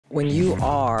When you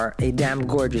are a damn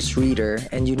gorgeous reader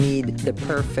and you need the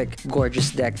perfect gorgeous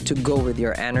deck to go with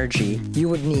your energy, you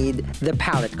would need the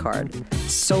palette card.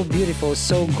 So beautiful,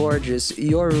 so gorgeous,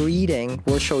 your reading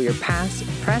will show your past,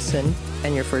 present,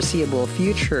 and your foreseeable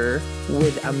future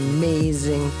with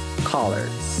amazing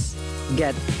colors.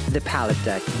 Get the palette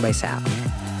deck by Sap.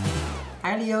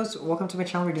 Hi Leos, welcome to my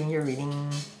channel. We're doing your reading.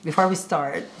 Before we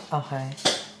start, okay,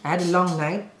 I had a long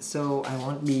night, so I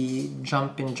won't be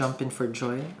jumping for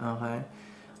joy, okay?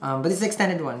 But it's the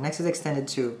extended one. Next is extended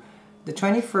 2. The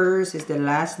 21st is the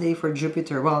last day for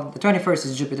Jupiter. Well, the 21st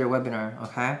is Jupiter webinar,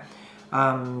 okay?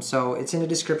 So it's in the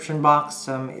description box.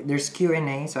 There's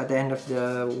Q&A, so at the end of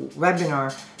the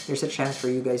webinar, there's a chance for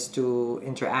you guys to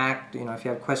interact. You know, if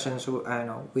you have questions, I don't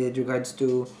know, with regards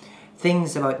to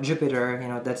things about Jupiter, you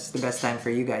know, that's the best time for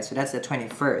you guys. So that's the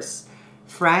 21st.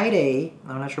 Friday,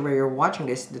 I'm not sure where you're watching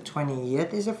this, the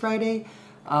 20th is a Friday,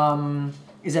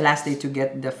 is the last day to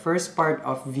get the first part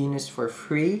of Venus for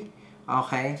free.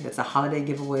 Okay, that's a holiday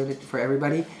giveaway for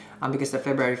everybody, because the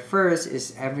February 1st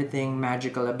is everything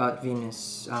magical about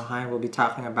Venus. Okay, we'll be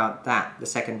talking about that, the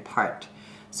second part.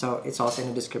 So it's also in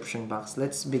the description box.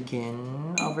 Let's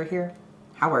begin over here.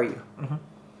 How are you?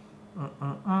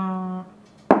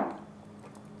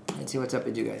 Let's see what's up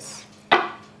with you guys.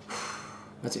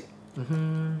 Let's see.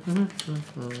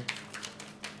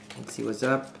 Let's see what's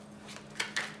up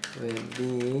with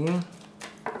the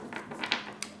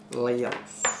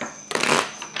layouts.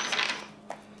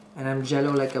 And I'm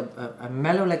jello like I'm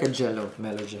mellow like a jello.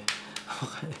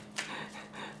 Okay.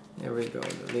 There we go.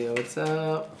 Leo, what's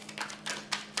up?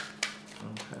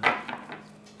 Okay.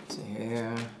 Let's see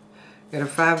here. Got a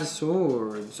 5 of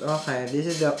swords. Okay, this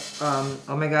is the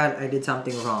oh my god, I did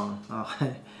something wrong.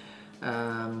 Okay.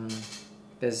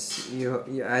 Because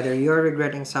either you're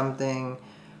regretting something,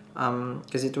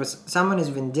 because it was someone is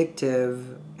vindictive,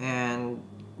 and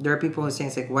there are people who are saying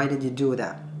it's like, why did you do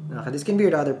that? Okay, this can be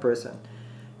the other person,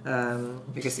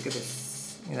 because look at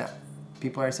this, you know,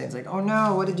 people are saying it's like, oh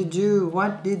no, what did you do?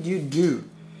 What did you do?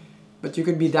 But you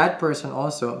could be that person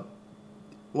also.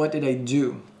 What did I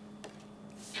do?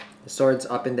 The sword's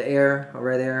up in the air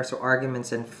over there, so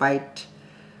arguments and fight.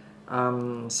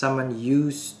 Someone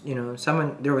used, you know,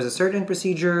 there was a certain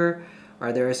procedure,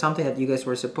 or there is something that you guys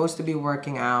were supposed to be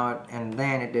working out, and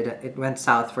then it went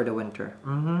south for the winter.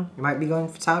 You might be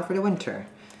going south for the winter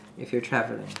if you're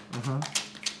traveling.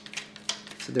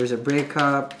 So there's a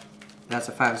breakup. That's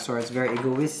a 5 of swords, very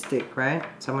egoistic, right?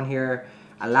 Someone here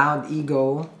allowed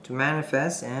ego to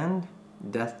manifest, and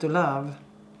death to love.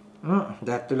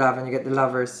 Death to love, and you get the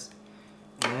lovers.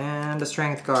 And the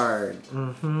strength card.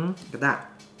 Look at that.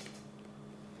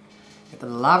 Get the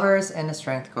lovers and the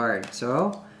strength card.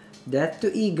 So, death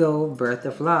to ego, birth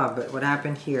of love. But what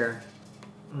happened here?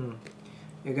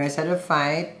 You guys had a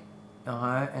fight.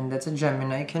 And that's a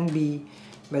Gemini, can be.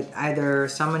 But either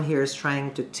someone here is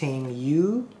trying to tame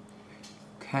you.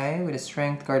 Okay, with a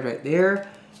strength card right there.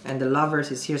 And the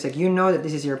lovers is here. It's like, you know that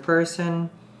this is your person.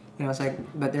 You know, it's like,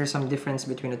 but there's some difference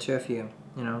between the two of you.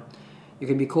 You know, you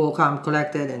could be cool, calm,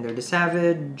 collected, and they're the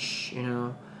savage. You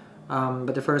know,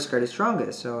 but the first card is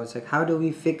strongest. So it's like, how do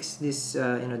we fix this?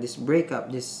 You know, this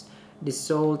breakup, this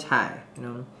soul tie. You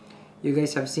know, you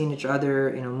guys have seen each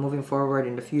other. You know, moving forward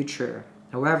in the future.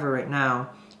 However, right now,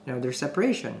 you know, there's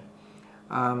separation.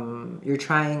 You're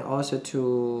trying also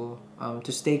to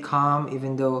stay calm,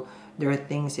 even though there are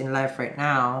things in life right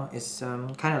now is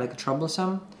kind of like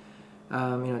troublesome. You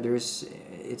know,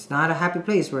 it's not a happy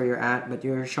place where you're at, but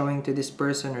you're showing to this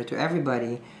person or to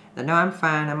everybody that, no, I'm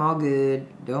fine, I'm all good,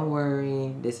 don't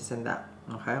worry, this and that,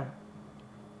 okay?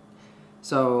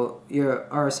 So,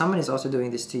 or someone is also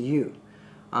doing this to you.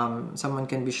 Someone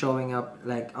can be showing up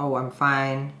like, oh, I'm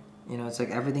fine, you know, it's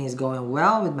like everything is going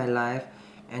well with my life,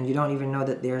 and you don't even know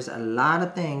that there's a lot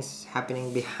of things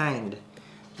happening behind,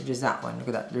 which is that one. Look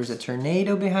at that, there's a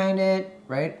tornado behind it,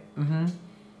 right?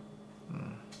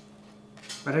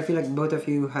 But I feel like both of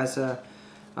you has a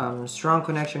strong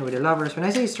connection with the lovers. When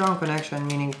I say strong connection,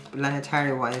 meaning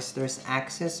planetary-wise, there's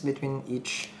axis between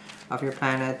each of your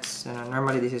planets.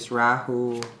 Normally, this is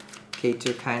Rahu,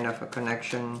 Ketu kind of a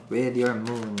connection with your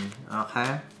moon.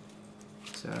 Okay?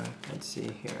 So, let's see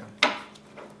here.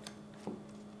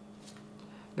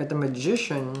 Got the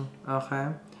Magician. Okay?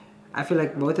 I feel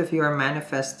like both of you are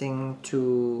manifesting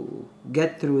to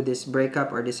get through this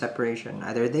breakup or this separation.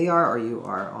 Either they are or you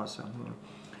are also.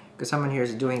 Because someone here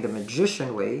is doing the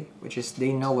Magician way, which is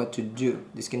they know what to do.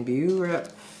 This can be you or a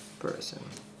person.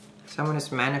 Someone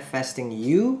is manifesting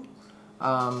you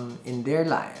in their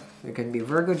life. It can be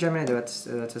Virgo, Gemini, that's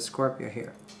a Scorpio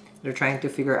here. They're trying to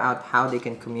figure out how they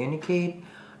can communicate,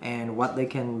 and what they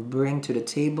can bring to the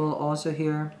table also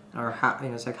here, or how, you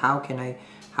know, it's like how can I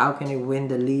win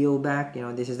the Leo back? You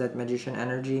know, this is that magician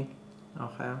energy.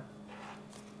 Okay.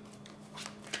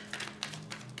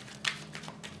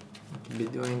 Be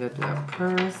doing that to a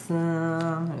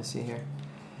person. Let's see here.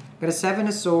 Got a 7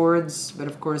 of Swords, but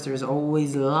of course there's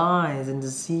always lies and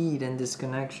deceit and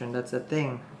disconnection. That's the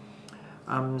thing.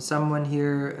 Someone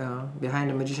here behind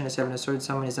the Magician of 7 of Swords,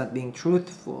 someone is not being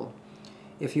truthful.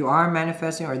 If you are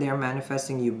manifesting or they are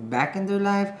manifesting you back in their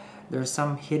life, there's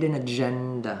some hidden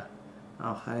agenda.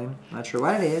 Okay, not sure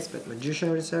what it is, but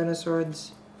Magician with 7 of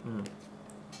Swords.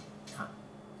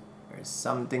 There's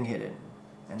something hidden,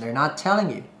 and they're not telling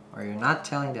you. Or you're not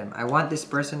telling them, I want this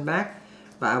person back,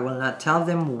 but I will not tell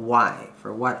them why.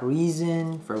 For what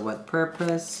reason, for what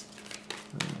purpose.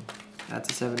 That's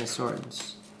a 7 of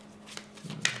Swords.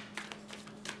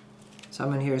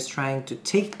 Someone here is trying to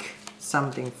take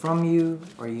something from you,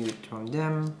 or you from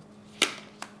them.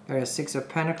 There's a 6 of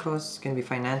Pentacles, can be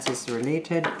finances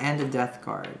related, and the Death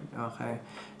card. Okay.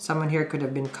 Someone here could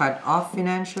have been cut off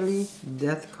financially.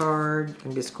 Death card,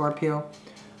 can be Scorpio.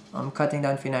 Cutting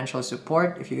down financial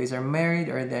support if you guys are married,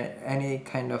 or there any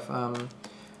kind of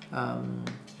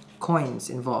coins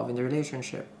involved in the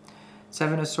relationship.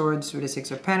 7 of Swords with the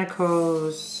 6 of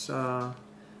Pentacles.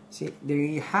 See,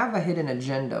 they have a hidden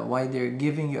agenda why they're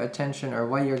giving you attention, or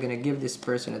why you're gonna give this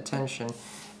person attention,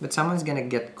 but someone's gonna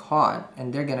get caught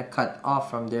and they're gonna cut off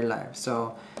from their life.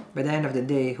 So by the end of the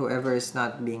day, whoever is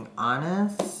not being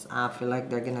honest, I feel like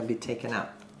they're gonna be taken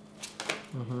out.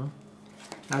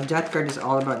 Now, Death card is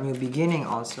all about new beginning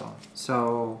also.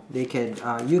 So they could,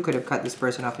 you could have cut this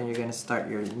person off and you're gonna start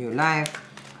your new life,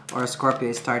 or Scorpio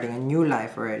is starting a new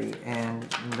life already, and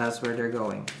that's where they're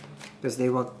going, because they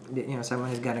will, you know, someone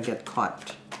is gonna get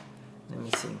caught. Let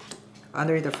me see.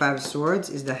 Under the 5 of Swords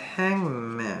is the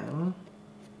Hangman.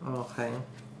 Okay.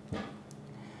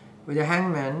 With the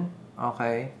Hangman,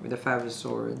 okay, with the 5 of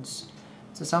Swords,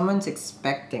 so someone's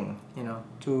expecting, you know,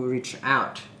 to reach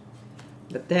out.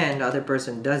 But then the other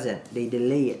person doesn't. They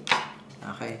delay it.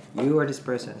 Okay? You or this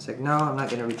person. It's like, no, I'm not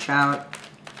going to reach out.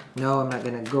 No, I'm not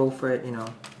going to go for it, you know.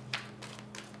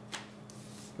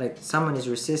 Like someone is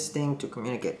resisting to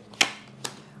communicate.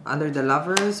 Under the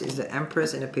Lovers is the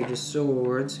Empress and the Page of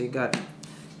Swords. So you got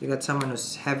someone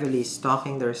who's heavily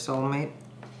stalking their soulmate.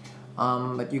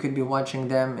 But you could be watching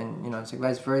them, and, you know, it's like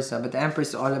vice versa. But the Empress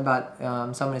is all about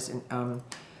someone is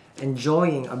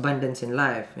enjoying abundance in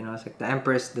life. You know, it's like the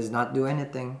Empress does not do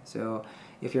anything. So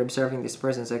if you're observing this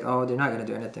person, it's like, oh, they're not gonna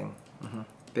do anything.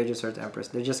 Page of Swords, Empress,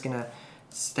 they're just gonna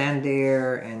stand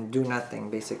there and do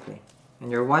nothing, basically.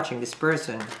 And you're watching this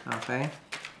person, okay,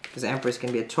 because the Empress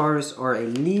can be a Taurus or a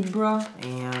Libra,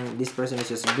 and this person is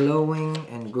just glowing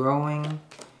and growing.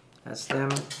 That's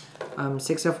them.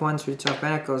 6 of Wands with 2 of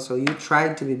Pentacles. So you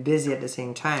tried to be busy at the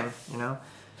same time, you know.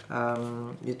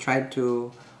 You tried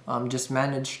to just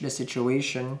manage the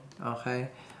situation, okay.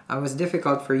 It was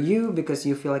difficult for you because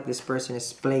you feel like this person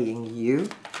is playing you,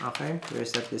 okay.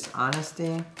 There's that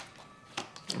dishonesty.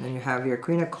 And then you have your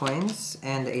Queen of Coins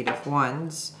and the 8 of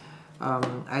Wands.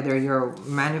 Either you're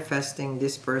manifesting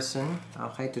this person,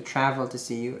 okay, to travel to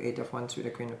see you. 8 of Wands with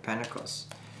the Queen of Pentacles.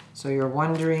 So you're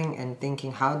wondering and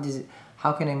thinking, how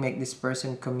can I make this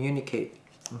person communicate?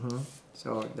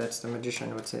 So that's the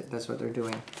Magician. That's what they're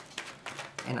doing.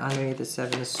 And underneath the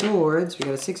 7 of Swords, we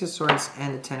got a 6 of Swords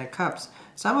and the 10 of Cups.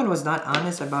 Someone was not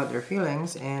honest about their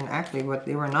feelings, and actually what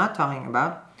they were not talking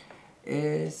about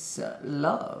is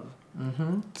love.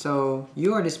 So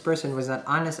you or this person was not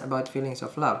honest about feelings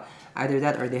of love. Either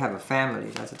that or they have a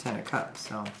family. That's a 10 of Cups.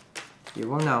 So you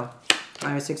will know.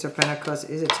 Under 6 of Pentacles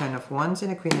is a 10 of Wands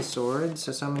and a Queen of Swords.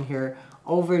 So someone here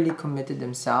overly committed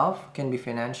themselves, can be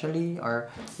financially, or,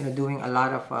 you know, doing a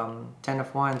lot of 10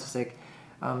 of Wands. It's like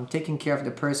taking care of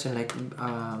the person, like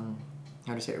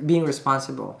how to say, being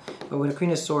responsible. But with the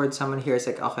Queen of Swords, someone here is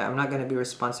like, okay, I'm not going to be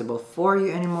responsible for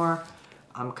you anymore.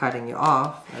 I'm cutting you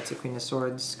off. That's the Queen of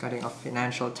Swords. Cutting off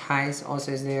financial ties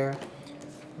also is there.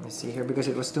 Let me see here, because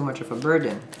it was too much of a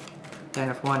burden. 10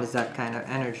 of Wands is that kind of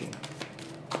energy.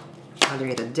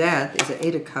 Underneath the Death is the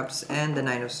 8 of Cups and the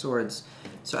 9 of Swords.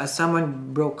 So as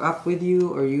someone broke up with you,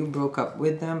 or you broke up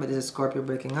with them, but this is Scorpio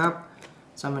breaking up,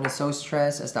 someone is so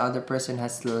stressed as the other person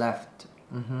has left.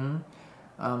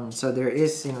 So there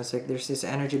is, you know, it's like there's this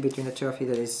energy between the two of you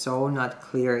that is so not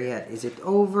clear yet. Is it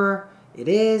over? It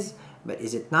is. But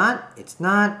is it not? It's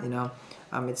not, you know.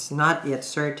 It's not yet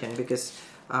certain, because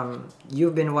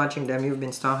you've been watching them, you've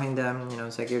been stalking them, you know,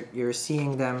 it's like you're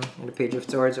seeing them in the Page of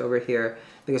Swords over here,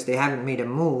 because they haven't made a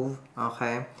move,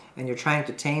 okay, and you're trying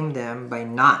to tame them by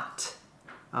not,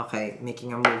 okay,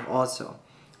 making a move also.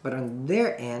 But on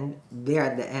their end, they're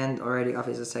at the end already of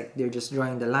it. It's like they're just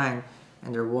drawing the line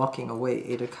and they're walking away.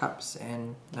 8 of Cups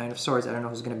and 9 of Swords. I don't know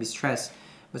who's going to be stressed,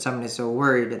 but someone is so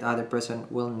worried that the other person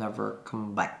will never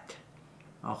come back.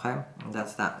 Okay? And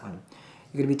that's that one.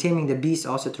 You're going to be taming the beast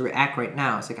also to react right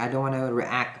now. It's like, I don't want to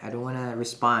react. I don't want to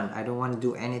respond. I don't want to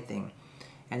do anything.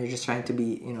 And you're just trying to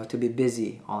be, to be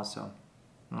busy also.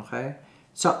 Okay?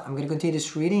 So, I'm going to continue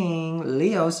this reading.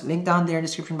 Leos, link down there in the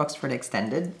description box for the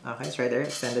extended. Okay, it's right there,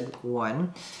 extended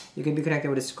 1. You can be connected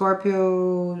with a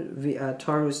Scorpio,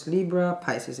 Taurus, Libra,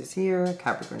 Pisces is here,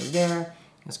 Capricorn is there,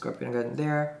 Scorpio is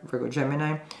there, Virgo,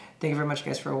 Gemini. Thank you very much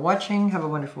guys for watching. Have a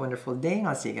wonderful, wonderful day, and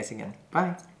I'll see you guys again.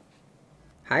 Bye!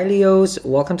 Hi Leos,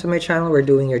 welcome to my channel. We're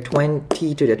doing your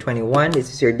 20 to the 21.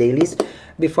 This is your dailies.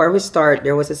 Before we start,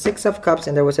 there was a 6 of Cups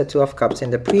and there was a 2 of Cups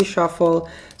in the pre-shuffle.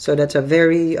 So that's a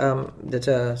very, that's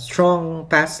a strong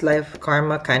past life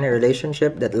karma kind of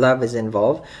relationship that love is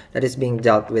involved, that is being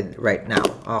dealt with right now.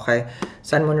 Okay,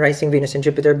 Sun, Moon, Rising, Venus, and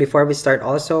Jupiter. Before we start,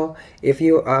 also, if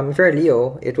you're a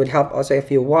Leo, it would help also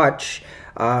if you watch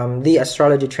the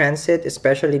astrology transit,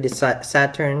 especially the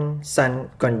Saturn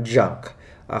Sun conjunct.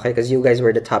 Okay, because you guys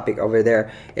were the topic over there.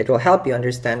 It will help you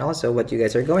understand also what you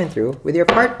guys are going through with your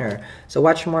partner. So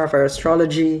watch more of our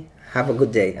astrology. Have a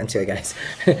good day until guys.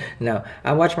 No,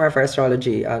 watch more of our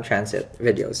astrology transit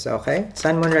videos. Okay,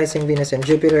 Sun, Moon, Rising, Venus, and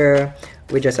Jupiter.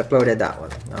 We just uploaded that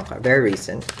one. Okay, very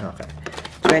recent. Okay,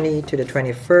 20 to the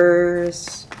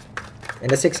 21st. And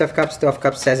the 6 of Cups, 2 of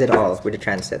Cups says it all with the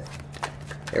transit.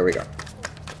 There we go.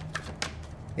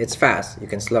 It's fast. You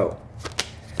can slow.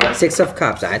 6 of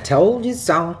Cups, I told you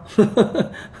so.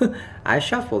 I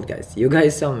shuffled, guys. You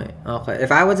guys saw me. Okay.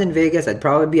 If I was in Vegas, I'd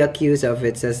probably be accused of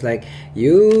it says like,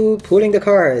 you pulling the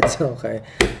cards. Okay.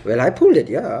 Well, I pulled it,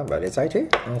 yeah, but it's right here.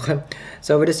 Okay.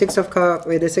 So with the 6 of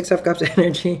Cups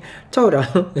energy, total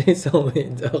is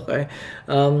soulmate. Okay.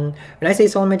 When I say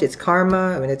soulmate, it's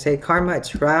karma. When I say karma,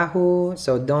 it's Rahu.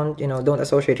 So don't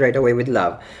associate right away with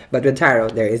love. But with tarot,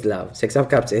 there is love. 6 of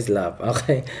Cups is love.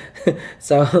 Okay.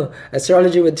 So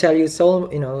astrology would tell you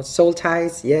soul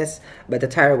ties, yes, but the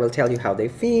tarot will tell you how they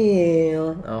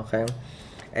feel. Okay.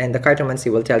 And the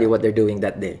cartomancy will tell you what they're doing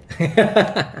that day.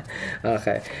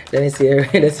 Okay, let me see here.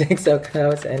 The 6 of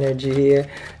Cups energy here.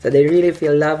 So they really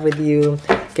feel love with you.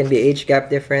 It can be age gap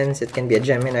difference. It can be a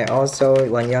Gemini also.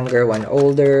 One younger, one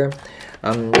older.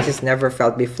 This is never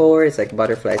felt before. It's like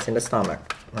butterflies in the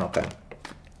stomach. Okay.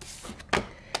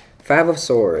 5 of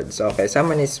Swords. Okay,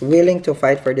 someone is willing to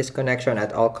fight for this connection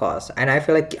at all costs. And I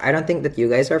feel like, I don't think that you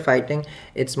guys are fighting.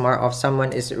 It's more of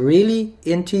someone is really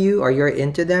into you or you're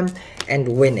into them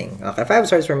and winning. Okay, 5 of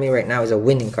Swords for me right now is a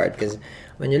winning card because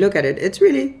when you look at it, it's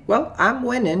really, well, I'm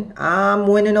winning. I'm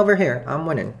winning over here. I'm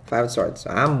winning. 5 of Swords. So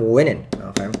I'm winning.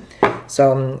 Okay.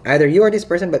 So either you or this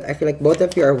person, but I feel like both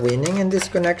of you are winning in this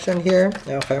connection here.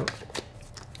 Okay.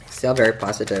 Still very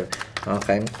positive.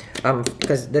 Okay,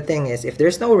 because the thing is, if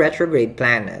there's no retrograde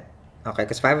planet, okay,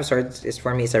 because 5 of Swords is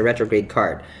for me is a retrograde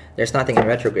card. There's nothing in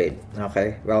retrograde.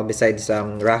 Okay, well besides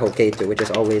Rahu Ketu, which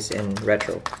is always in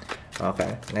retro.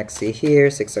 Okay, next see here,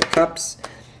 6 of Cups,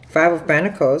 5 of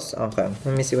Pentacles. Okay,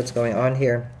 let me see what's going on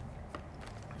here.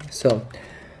 So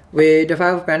with the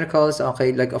 5 of Pentacles,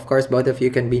 okay, like of course both of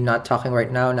you can be not talking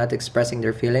right now, not expressing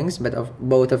their feelings, but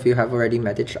both of you have already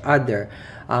met each other.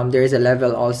 There is a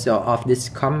level also of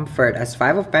discomfort as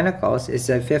 5 of Pentacles is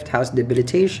a 5th house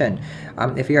debilitation.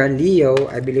 If you're a Leo,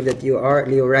 I believe that you are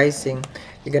Leo rising,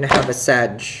 you're gonna have a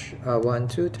Sag, 1,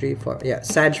 2, 3, 4, yeah,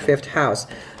 Sag 5th house.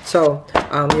 So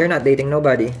you're not dating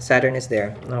nobody. Saturn is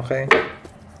there. Okay,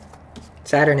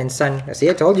 Saturn and Sun. See,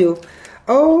 I told you.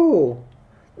 Oh,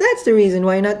 that's the reason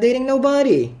why you're not dating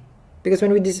nobody. Because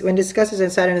when discusses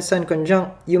and Saturn and Sun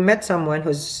conjunct, you met someone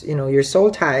who's, your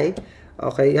soul tie.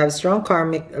 Okay, you have strong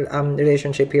karmic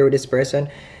relationship here with this person.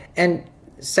 And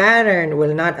Saturn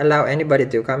will not allow anybody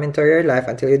to come into your life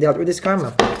until you dealt with this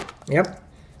karma. Yep,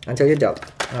 until you dealt.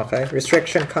 Okay,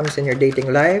 restriction comes in your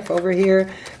dating life over here.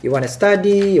 You want to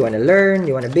study, you want to learn,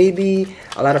 you want a baby.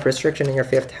 A lot of restriction in your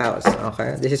 5th house.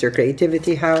 Okay, this is your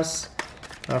creativity house.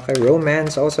 Okay,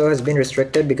 romance also has been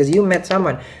restricted because you met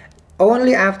someone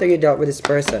only after you dealt with this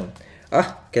person.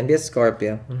 Can be a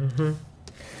Scorpio.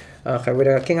 Okay, with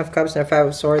a King of Cups and a 5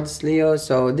 of Swords, Leo.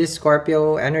 So this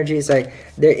Scorpio energy is like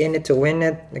they're in it to win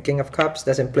it. The King of Cups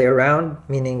doesn't play around,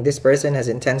 meaning this person has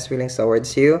intense feelings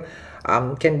towards you.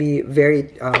 Can be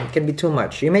too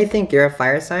much. You may think you're a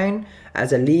fire sign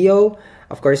as a Leo.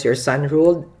 Of course, your Sun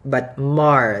ruled, but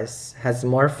Mars has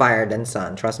more fire than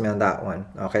Sun. Trust me on that one,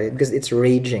 okay? Because it's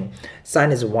raging.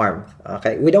 Sun is warmth,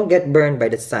 okay? We don't get burned by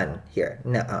the Sun here,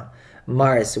 nuh-uh.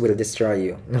 Mars will destroy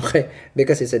you. Okay,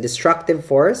 because it's a destructive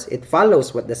force. It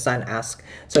follows what the sun asks.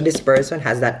 So this person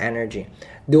has that energy.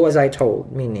 Do as I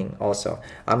told, meaning also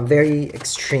very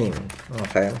extreme.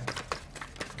 Okay,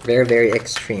 very, very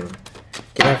extreme.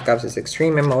 King of Cups is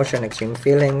extreme emotion, extreme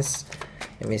feelings.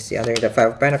 Let me see, other the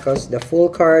Five of Pentacles, the Fool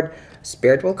card,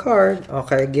 spiritual card.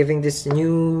 Okay, giving this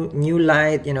new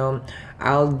light, you know,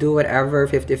 I'll do whatever,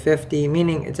 50-50,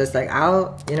 meaning it's just like,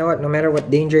 you know what, no matter what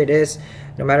danger it is,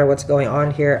 no matter what's going on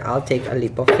here, I'll take a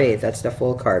leap of faith. That's the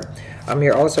Fool card.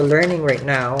 You're also learning right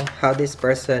now how this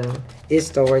person is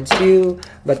towards you,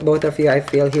 but both of you, I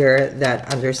feel here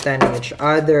that understanding each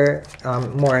other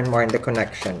more and more in the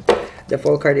connection. The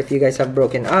Fool card, if you guys have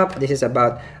broken up, this is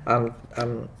about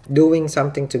doing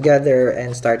something together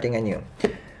and starting anew.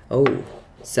 Oh,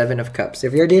 Seven of Cups.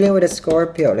 If you're dealing with a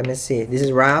Scorpio, let me see. This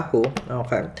is Rahu.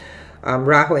 Okay.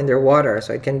 Rahu in their water.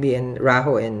 So it can be in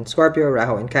Rahu in Scorpio,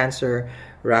 Rahu in Cancer,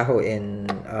 Rahu in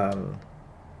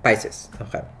Pisces.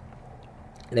 Okay.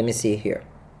 Let me see here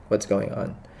what's going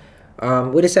on.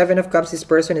 With the Seven of Cups, this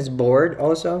person is bored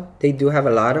also. They do have a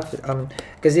lot of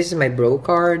because this is my bro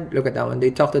card. Look at that one.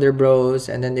 They talk to their bros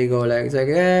and then they go like, it's like,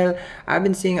 well, I've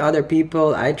been seeing other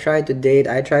people. I tried to date,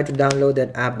 I tried to download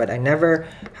that app, but I never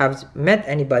have met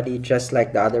anybody just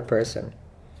like the other person.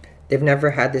 They've never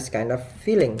had this kind of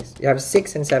feelings. You have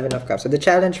 6 and 7 of Cups. So the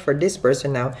challenge for this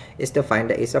person now is to find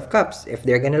the Ace of Cups. If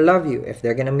they're gonna love you, if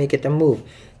they're gonna make it a move,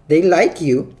 they like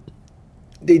you.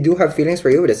 They do have feelings for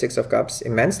you with the 6 of Cups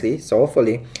immensely,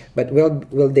 soulfully, but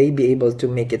will they be able to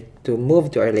make it to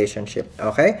move to a relationship?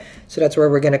 Okay, so that's where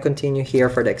we're gonna continue here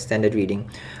for the extended reading.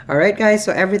 All right, guys,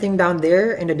 so everything down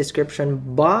there in the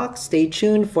description box. Stay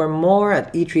tuned for more at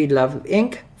Eat Read Love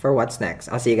Inc. for what's next.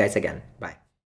 I'll see you guys again. Bye.